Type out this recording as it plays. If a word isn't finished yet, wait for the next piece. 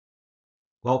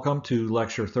Welcome to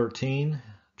Lecture 13,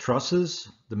 Trusses,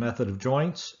 the Method of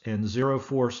Joints, and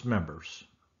Zero-Force Members.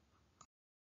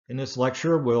 In this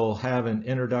lecture, we'll have an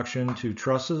introduction to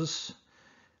trusses.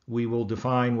 We will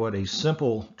define what a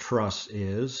simple truss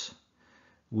is.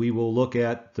 We will look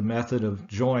at the method of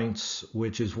joints,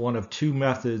 which is one of two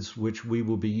methods which we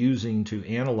will be using to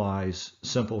analyze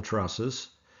simple trusses.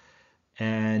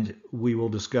 And we will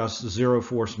discuss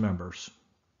zero-force members.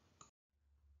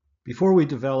 Before we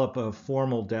develop a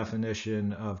formal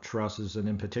definition of trusses, and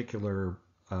in particular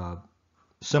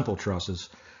simple trusses,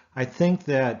 I think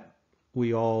that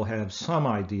we all have some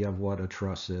idea of what a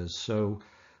truss is. So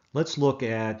let's look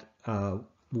at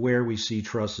where we see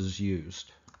trusses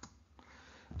used.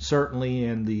 Certainly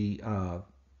in the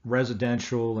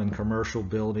residential and commercial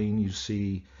building, you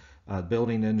see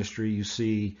building industry, you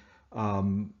see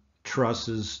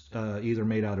trusses either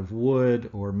made out of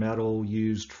wood or metal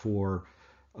used for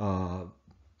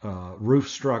roof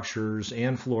structures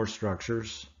and floor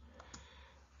structures,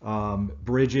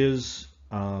 bridges,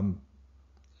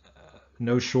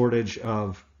 no shortage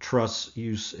of truss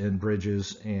use in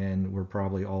bridges, and we're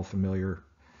probably all familiar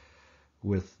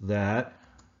with that.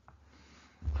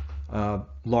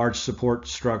 Large support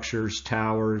structures,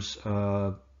 towers,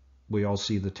 we all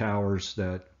see the towers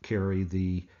that carry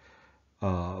the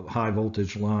high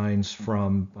voltage lines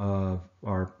from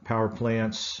our power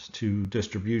plants to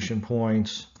distribution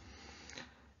points,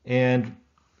 and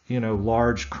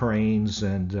large cranes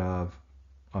and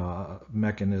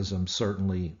mechanisms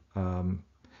certainly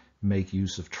make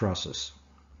use of trusses.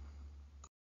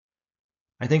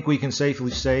 I think we can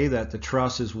safely say that the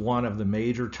truss is one of the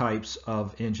major types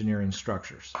of engineering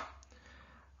structures.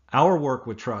 Our work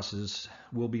with trusses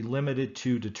will be limited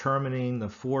to determining the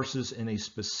forces in a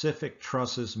specific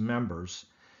truss's members,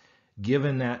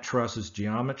 given that truss's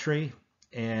geometry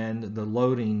and the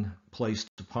loading placed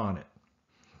upon it.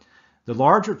 The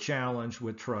larger challenge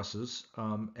with trusses,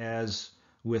 as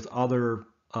with other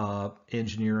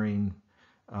engineering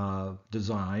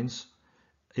designs,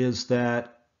 is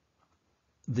that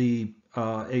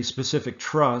a specific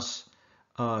truss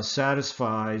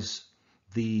satisfies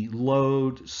the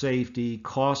load, safety,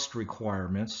 cost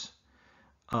requirements,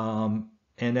 and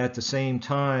at the same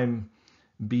time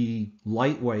be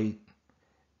lightweight,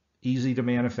 easy to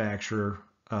manufacture,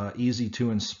 easy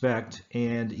to inspect,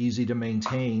 and easy to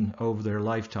maintain over their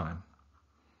lifetime.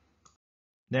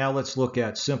 Now let's look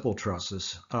at simple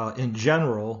trusses. In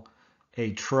general,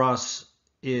 a truss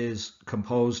is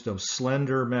composed of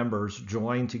slender members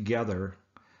joined together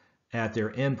at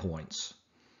their endpoints.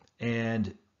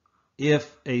 And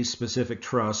if a specific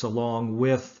truss, along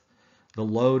with the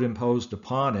load imposed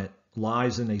upon it,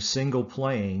 lies in a single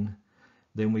plane,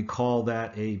 then we call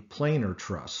that a planar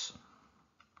truss.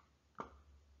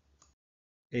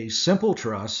 A simple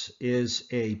truss is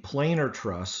a planar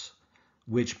truss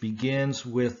which begins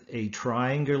with a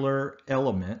triangular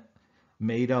element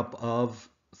made up of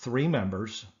three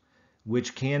members,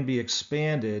 which can be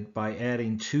expanded by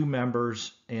adding two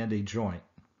members and a joint.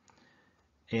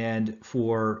 And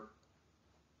for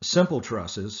simple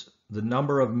trusses, the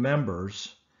number of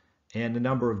members and the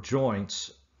number of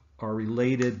joints are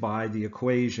related by the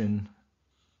equation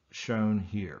shown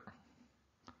here.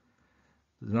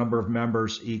 The number of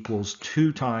members equals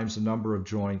 2 times the number of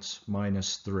joints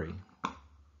minus 3.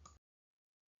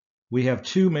 We have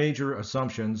two major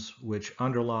assumptions which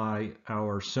underlie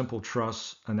our simple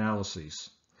truss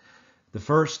analyses. The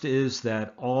first is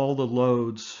that all the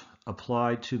loads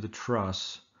applied to the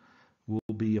truss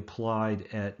will be applied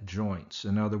at joints.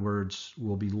 In other words,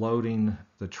 we'll be loading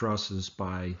the trusses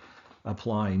by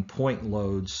applying point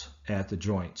loads at the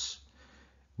joints.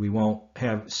 We won't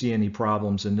see any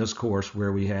problems in this course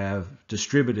where we have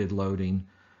distributed loading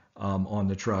on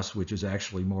the truss, which is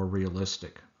actually more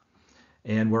realistic.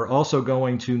 And we're also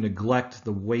going to neglect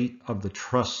the weight of the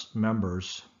truss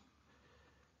members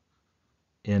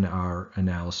in our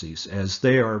analyses, as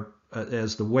the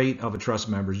weight of a truss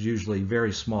member is usually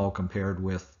very small compared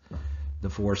with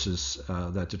the forces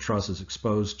that the truss is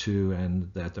exposed to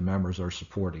and that the members are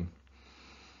supporting.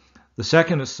 The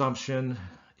second assumption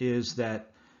is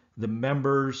that the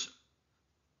members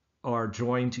are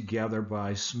joined together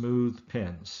by smooth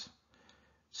pins.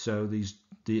 So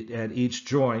at each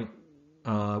joint,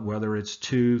 whether it's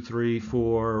 2, 3,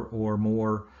 4, or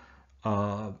more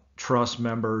truss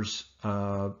members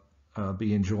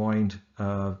being joined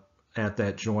at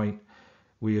that joint,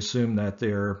 we assume that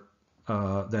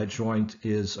that joint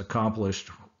is accomplished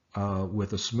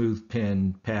with a smooth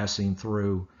pin passing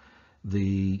through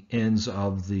the ends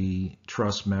of the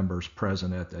truss members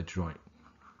present at that joint.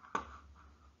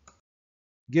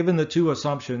 Given the two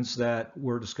assumptions that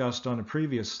were discussed on the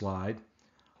previous slide,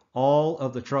 all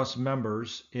of the truss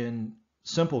members in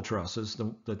simple trusses,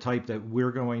 the type that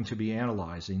we're going to be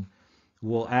analyzing,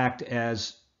 will act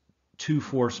as two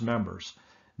force members.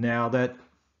 Now that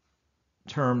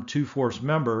term two force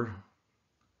member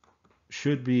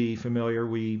should be familiar.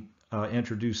 We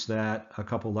introduced that a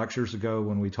couple lectures ago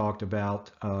when we talked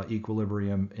about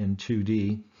equilibrium in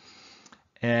 2D.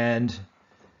 And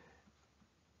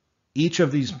each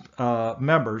of these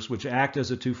members, which act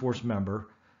as a two force member,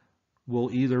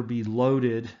 will either be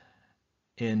loaded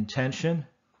in tension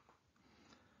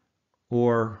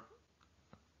or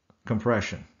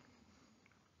compression.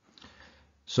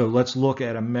 So let's look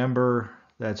at a member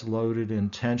that's loaded in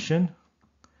tension.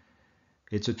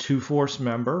 It's a two force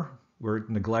member. We're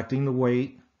neglecting the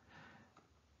weight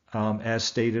as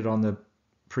stated on the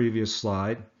previous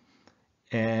slide.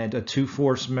 And a two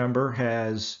force member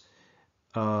has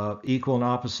equal and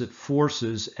opposite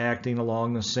forces acting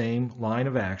along the same line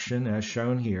of action as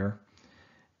shown here.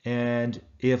 And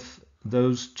if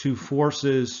those two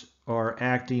forces are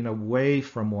acting away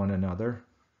from one another,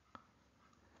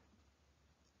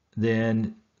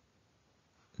 then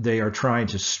they are trying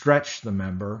to stretch the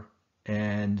member,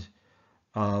 and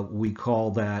we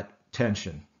call that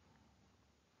tension.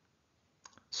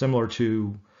 Similar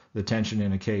to the tension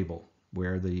in a cable,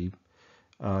 where the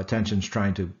tension is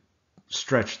trying to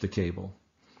stretch the cable.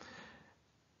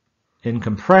 In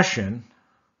compression,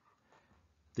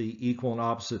 the equal and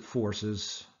opposite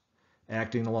forces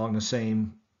acting along the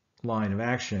same line of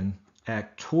action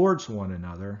act towards one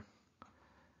another,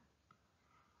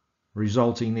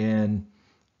 resulting in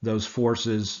those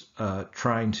forces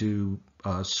trying to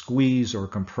squeeze or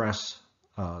compress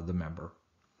the member.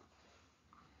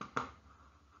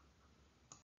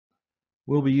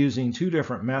 We'll be using two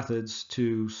different methods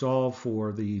to solve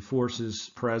for the forces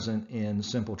present in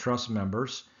simple truss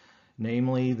members,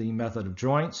 namely the method of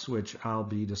joints, which I'll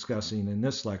be discussing in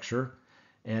this lecture,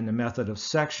 and the method of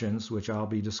sections, which I'll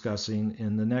be discussing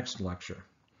in the next lecture.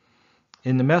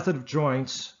 In the method of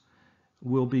joints,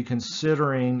 we'll be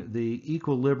considering the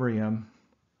equilibrium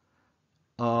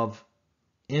of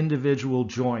individual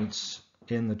joints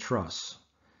in the truss.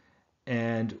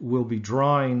 And we'll be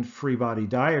drawing free body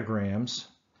diagrams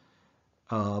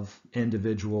of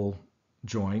individual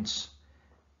joints.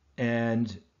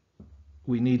 And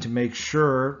we need to make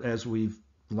sure, as we've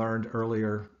learned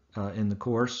earlier in the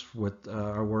course with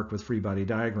our work with free body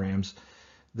diagrams,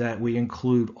 that we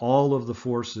include all of the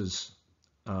forces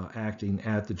acting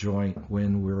at the joint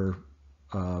when we're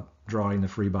drawing the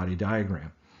free body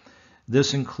diagram.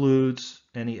 This includes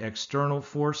any external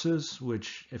forces,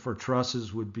 which for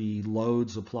trusses would be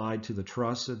loads applied to the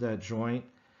truss at that joint,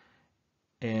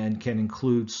 and can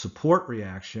include support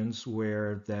reactions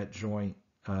where that joint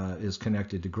is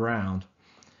connected to ground.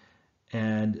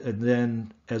 And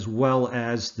then as well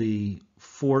as the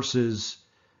forces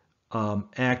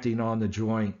acting on the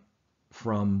joint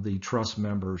from the truss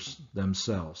members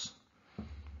themselves.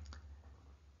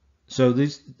 So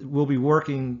we'll be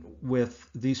working with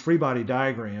these free body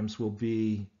diagrams will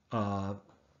be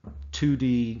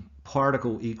 2D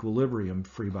particle equilibrium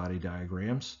free body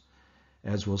diagrams,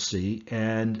 as we'll see,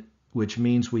 and which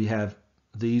means we have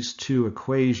these two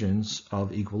equations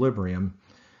of equilibrium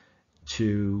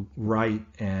to write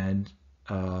and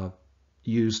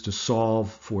use to solve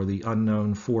for the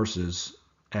unknown forces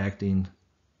acting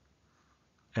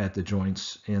at the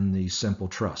joints in the simple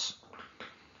truss.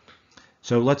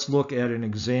 So let's look at an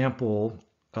example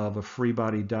of a free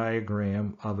body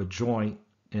diagram of a joint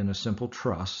in a simple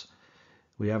truss.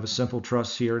 We have a simple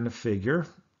truss here in the figure,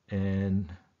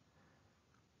 and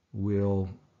we'll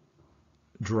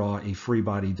draw a free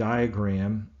body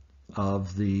diagram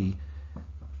of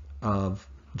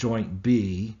joint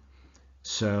B.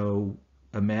 So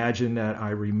imagine that I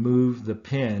remove the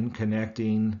pin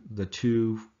connecting the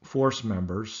two force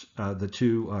members, the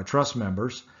two truss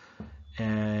members,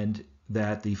 and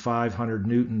that the 500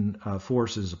 Newton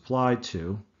force is applied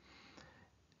to.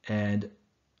 And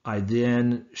I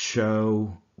then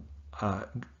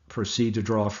proceed to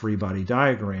draw a free body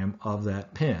diagram of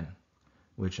that pin,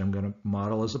 which I'm going to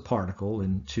model as a particle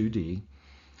in 2D.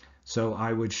 So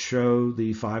I would show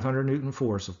the 500 Newton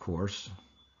force, of course,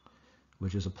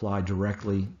 which is applied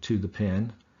directly to the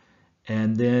pin.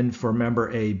 And then for member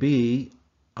AB,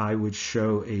 I would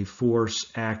show a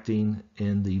force acting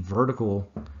in the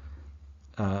vertical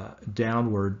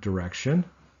downward direction.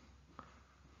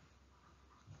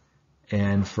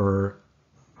 And for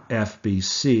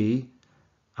FBC,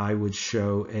 I would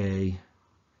show a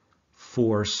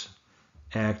force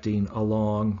acting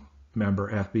along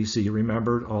member FBC.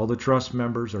 Remember, all the truss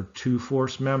members are two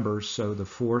force members, so the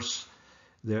forces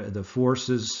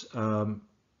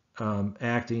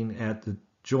acting at the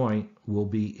joint will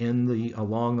be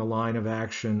along the line of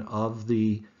action of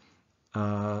the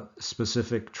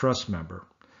specific truss member.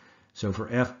 So for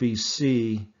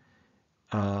FBC,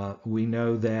 we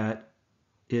know that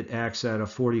it acts at a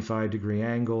 45-degree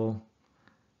angle.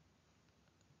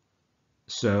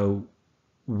 So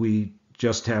we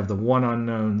just have the one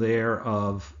unknown there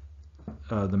of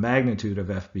the magnitude of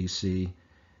FBC.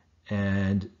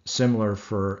 And similar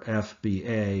for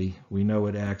FBA, we know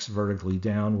it acts vertically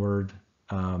downward.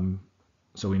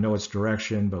 So we know its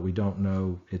direction, but we don't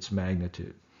know its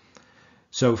magnitude.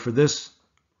 So for this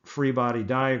free body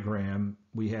diagram,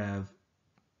 we have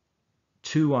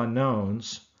two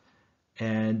unknowns,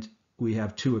 and we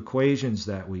have two equations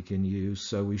that we can use.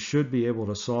 So we should be able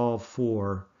to solve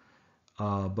for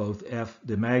both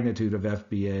the magnitude of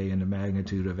FBA and the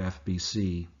magnitude of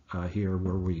FBC here,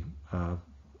 where we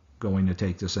going to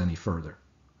take this any further.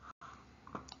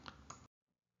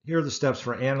 Here are the steps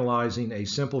for analyzing a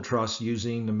simple truss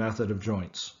using the method of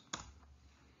joints.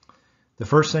 The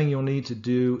first thing you'll need to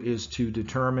do is to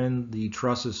determine the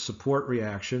truss's support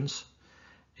reactions,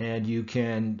 and you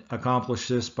can accomplish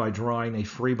this by drawing a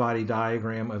free body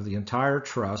diagram of the entire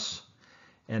truss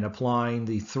and applying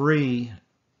the three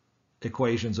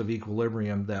equations of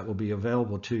equilibrium that will be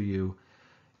available to you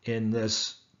in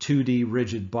this 2D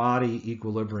rigid body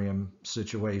equilibrium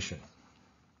situation.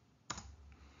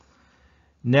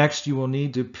 Next, you will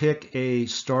need to pick a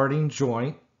starting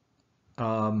joint,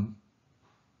 hopefully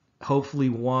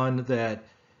one that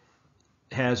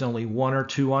has only one or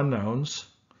two unknowns.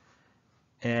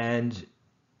 And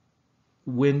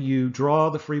when you draw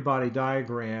the free body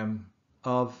diagram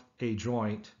of a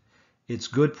joint, it's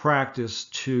good practice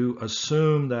to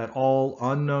assume that all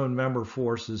unknown member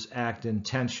forces act in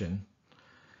tension.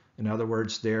 In other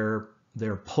words, they're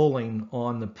pulling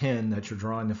on the pin that you're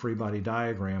drawing the free body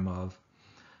diagram of,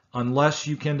 unless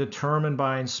you can determine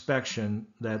by inspection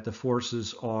that the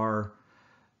forces are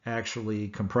actually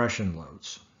compression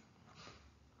loads.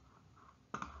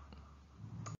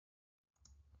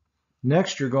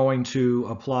 Next, you're going to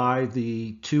apply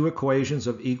the two equations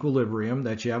of equilibrium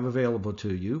that you have available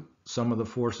to you. Some of the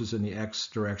forces in the x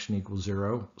direction equals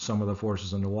 0, some of the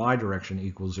forces in the y direction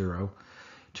equals 0,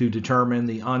 to determine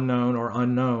the unknown or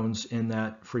unknowns in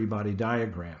that free body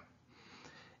diagram.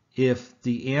 If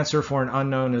the answer for an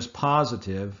unknown is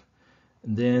positive,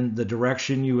 then the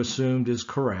direction you assumed is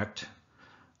correct.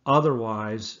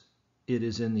 Otherwise, it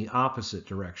is in the opposite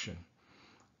direction.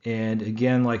 And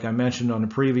again, like I mentioned on the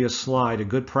previous slide, a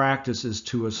good practice is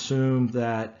to assume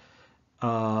that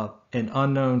an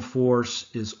unknown force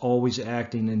is always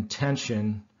acting in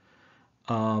tension.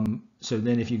 So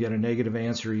then if you get a negative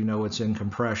answer, you know it's in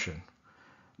compression.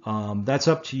 That's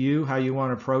up to you how you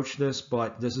want to approach this,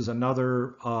 but this is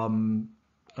another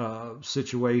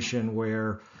situation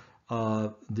where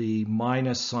the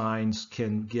minus signs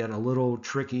can get a little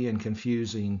tricky and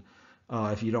confusing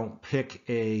if you don't pick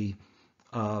a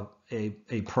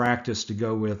practice to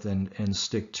go with and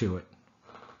stick to it.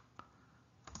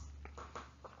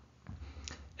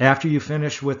 After you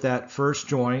finish with that first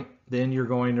joint, then you're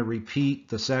going to repeat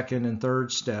the second and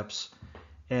third steps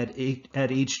at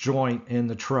each joint in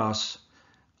the truss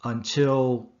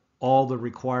until all the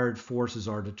required forces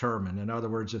are determined. In other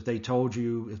words, if they told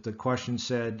you, if the question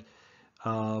said,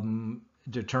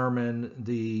 determine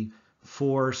the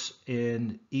force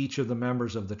in each of the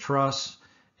members of the truss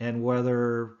and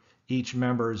whether each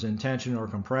member is in tension or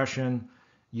compression,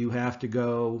 you have to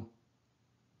go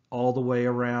all the way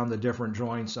around the different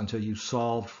joints until you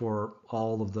solved for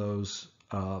all of those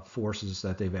forces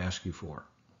that they've asked you for.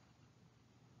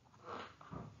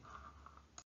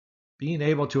 Being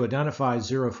able to identify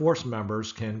zero force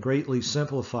members can greatly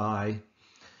simplify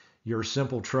your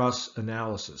simple truss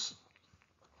analysis.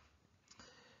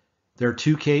 There are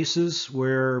two cases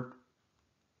where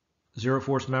zero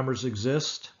force members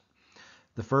exist.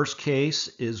 The first case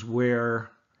is where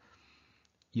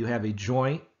you have a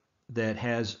joint that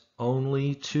has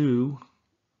only two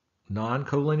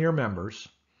non-collinear members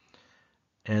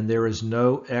and there is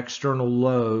no external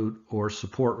load or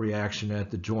support reaction at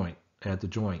the joint.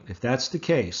 If that's the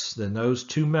case, then those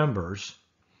two members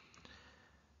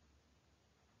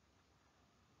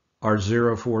are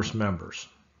zero force members.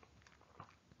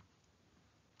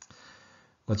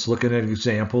 Let's look at an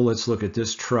example. Let's look at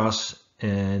this truss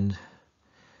and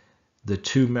the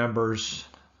two members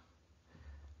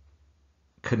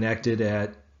connected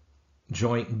at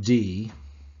joint D.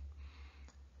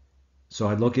 So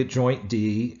I look at joint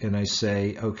D and I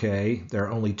say, okay, there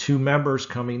are only two members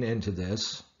coming into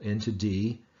this, into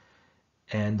D,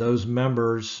 and those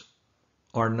members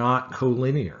are not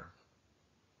collinear.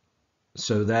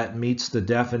 So that meets the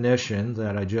definition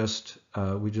that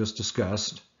we just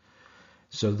discussed.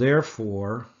 So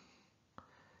therefore,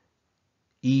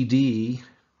 ED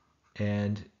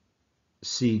and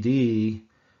CD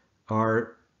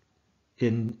are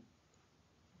in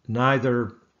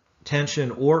neither tension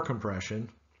or compression.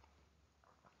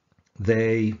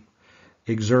 They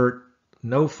exert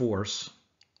no force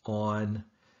on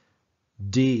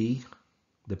D,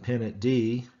 the pin at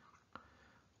D,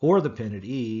 or the pin at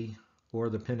E, or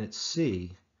the pin at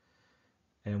C,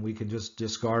 and we can just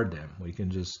discard them. We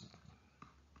can just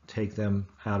take them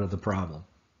out of the problem.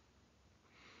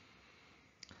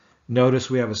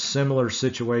 Notice we have a similar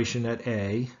situation at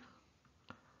A.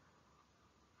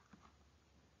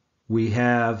 We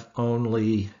have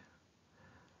only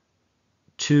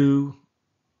two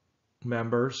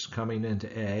members coming into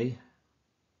A,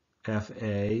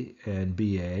 FA and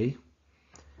BA.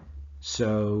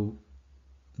 So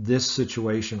this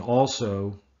situation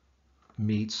also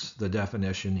meets the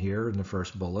definition here in the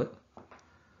first bullet.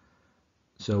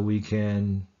 So we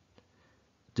can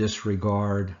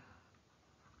disregard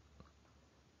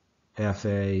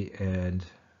FA and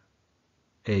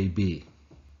AB.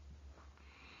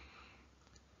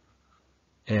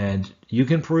 And you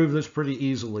can prove this pretty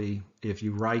easily if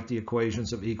you write the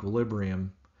equations of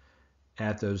equilibrium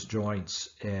at those joints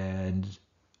and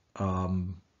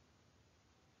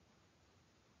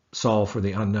solve for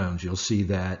the unknowns. You'll see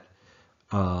that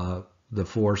the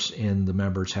force in the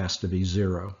members has to be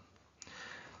 0.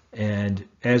 And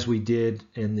as we did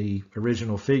in the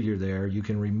original figure there, you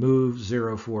can remove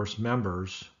 0 force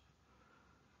members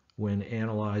when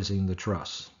analyzing the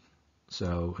truss.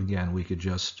 So again, we could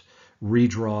just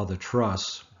redraw the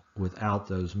truss without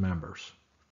those members.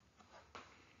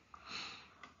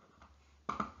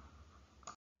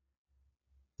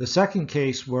 The second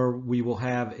case where we will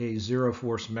have a 0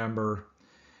 force member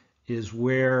is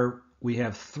where we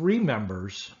have 3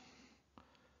 members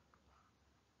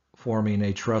forming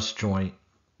a truss joint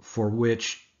for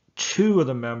which 2 of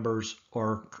the members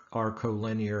are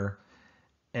collinear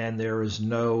and there is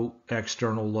no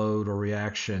external load or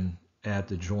reaction at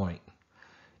the joint.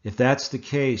 If that's the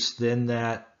case, then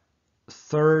that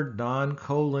third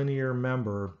non-collinear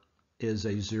member is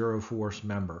a 0 force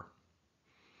member.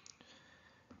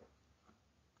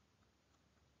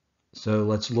 So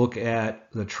let's look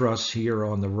at the truss here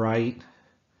on the right.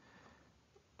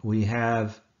 We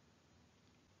have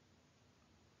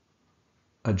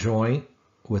a joint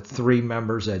with 3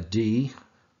 members at D.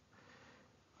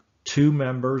 2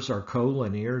 members are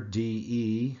collinear,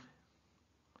 DE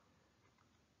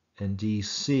and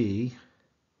DC.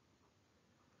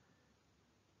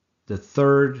 The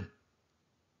third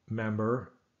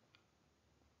member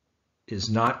is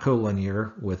not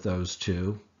collinear with those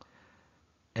 2,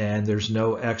 and there's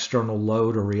no external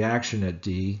load or reaction at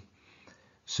D,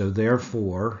 so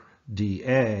therefore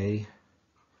DA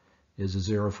is a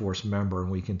 0 force member and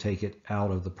we can take it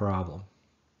out of the problem.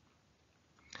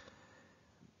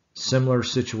 Similar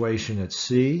situation at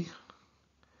C,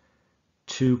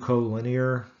 2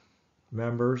 collinear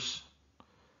members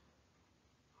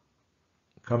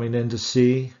coming into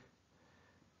C,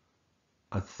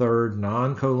 a third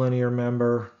non-collinear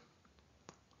member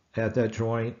at that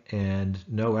joint, and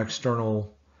no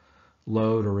external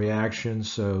load or reaction,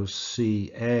 so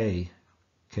CA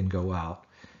can go out.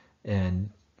 And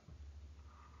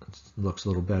it looks a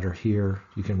little better here.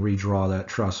 You can redraw that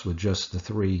truss with just the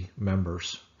 3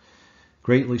 members.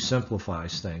 Greatly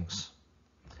simplifies things.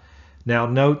 Now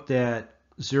note that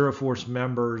 0 force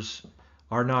members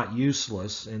are not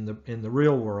useless in the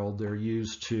real world. They're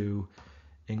used to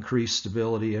increase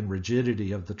stability and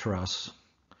rigidity of the truss,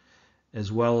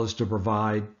 as well as to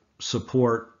provide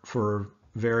support for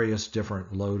various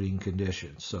different loading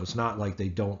conditions. So it's not like they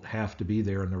don't have to be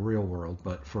there in the real world,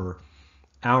 but for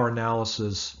our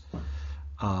analysis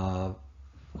of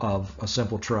a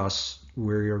simple truss,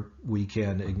 we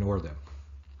can ignore them.